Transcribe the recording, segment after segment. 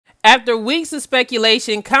After weeks of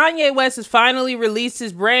speculation, Kanye West has finally released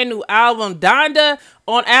his brand new album, Donda,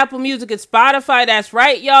 on Apple Music and Spotify. That's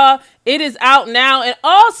right, y'all. It is out now. And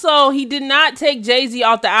also, he did not take Jay-Z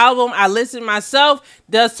off the album. I listened myself.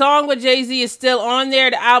 The song with Jay-Z is still on there.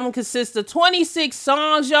 The album consists of 26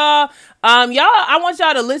 songs, y'all. I want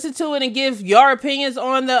y'all to listen to it and give your opinions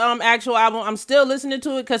on the actual album. I'm still listening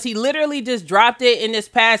to it because he literally just dropped it in this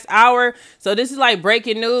past hour. So this is like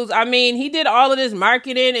breaking news. I mean, he did all of this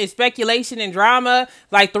marketing and speculation and drama,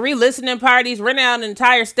 like 3 listening parties, renting out an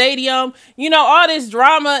entire stadium, you know, all this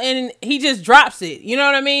drama, and he just drops it. You know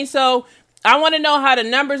what I mean? So I want to know how the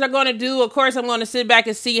numbers are going to do. Of course, I'm going to sit back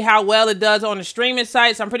and see how well it does on the streaming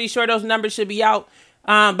sites. I'm pretty sure those numbers should be out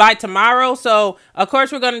by tomorrow. So of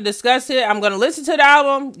course we're going to discuss it. I'm going to listen to the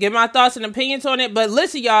album, give my thoughts and opinions on it. But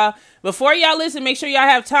listen, y'all, before y'all listen, make sure y'all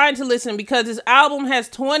have time to listen, because this album has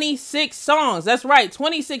 26 songs. That's right,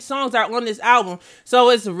 26 songs are on this album. So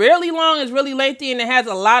it's really long, it's really lengthy, and it has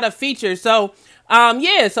a lot of features. So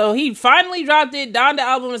yeah, so he finally dropped it. Donda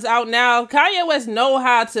album is out now. Kanye West know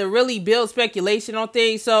how to really build speculation on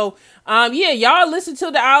things. So yeah, y'all listen to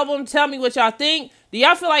the album, tell me what y'all think. Do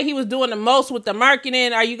y'all feel like he was doing the most with the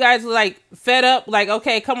marketing? Are you guys like fed up? Like,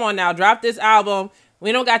 okay, come on now, drop this album.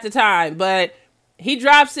 We don't got the time. But he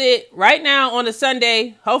drops it right now on a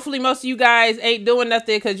Sunday. Hopefully most of you guys ain't doing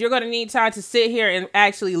nothing, because you're going to need time to sit here and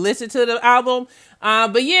actually listen to the album.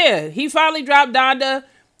 But yeah, he finally dropped Donda.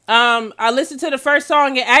 I listened to the first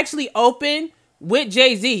song. It actually opened with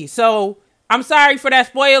Jay-Z. So I'm sorry for that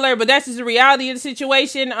spoiler, but that's just the reality of the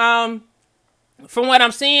situation. From what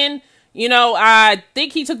I'm seeing, you know, I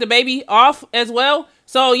think he took the baby off as well.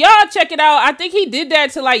 So y'all check it out. I think he did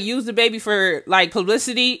that to like use the baby for like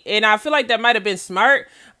publicity, and I feel like that might have been smart.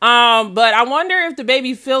 But I wonder if the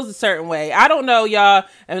baby feels a certain way. I don't know, y'all,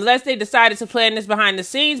 unless they decided to plan this behind the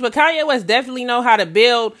scenes. But Kanye West definitely know how to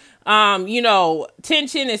build you know,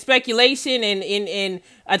 tension and speculation and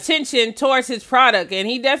attention towards his product, and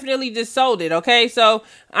he definitely just sold it. Okay, so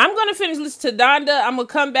I'm gonna finish listening to Donda. I'm gonna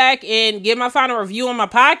come back and give my final review on my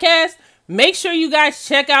podcast. Make sure you guys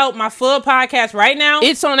check out my full podcast right now.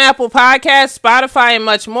 It's on Apple Podcasts, Spotify, and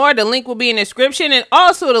much more. The link will be in the description, and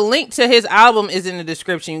also the link to his album is in the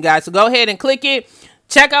description, you guys. So go ahead and click it.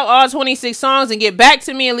 Check out all 26 songs and get back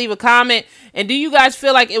to me and leave a comment. And do you guys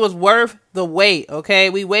feel like it was worth the wait? Okay,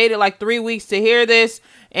 we waited like 3 weeks to hear this.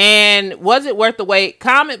 And was it worth the wait?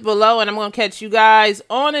 Comment below, and I'm going to catch you guys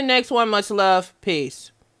on the next one. Much love.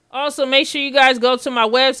 Peace. Also, make sure you guys go to my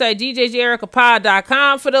website,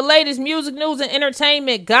 djjericapod.com, for the latest music, news, and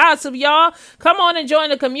entertainment gossip, y'all. Come on and join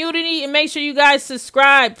the community, and make sure you guys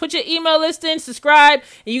subscribe. Put your email list in, subscribe,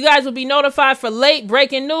 and you guys will be notified for late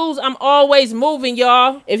breaking news. I'm always moving,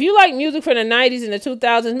 y'all. If you like music from the 90s and the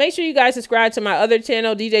 2000s, make sure you guys subscribe to my other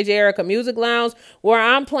channel, DJ Erica Music Lounge, where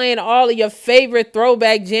I'm playing all of your favorite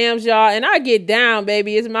throwback jams, y'all. And I get down,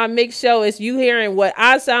 baby. It's my mix show. It's you hearing what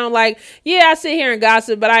I sound like. Yeah, I sit here and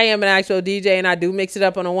gossip, but I am an actual DJ, and I do mix it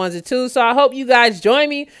up on the ones and twos. So I hope you guys join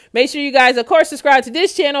me. Make sure you guys, of course, subscribe to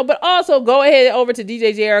this channel, but also go ahead over to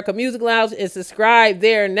DJ Erica Music Lounge and subscribe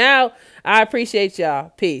there now. I appreciate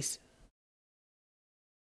y'all. Peace.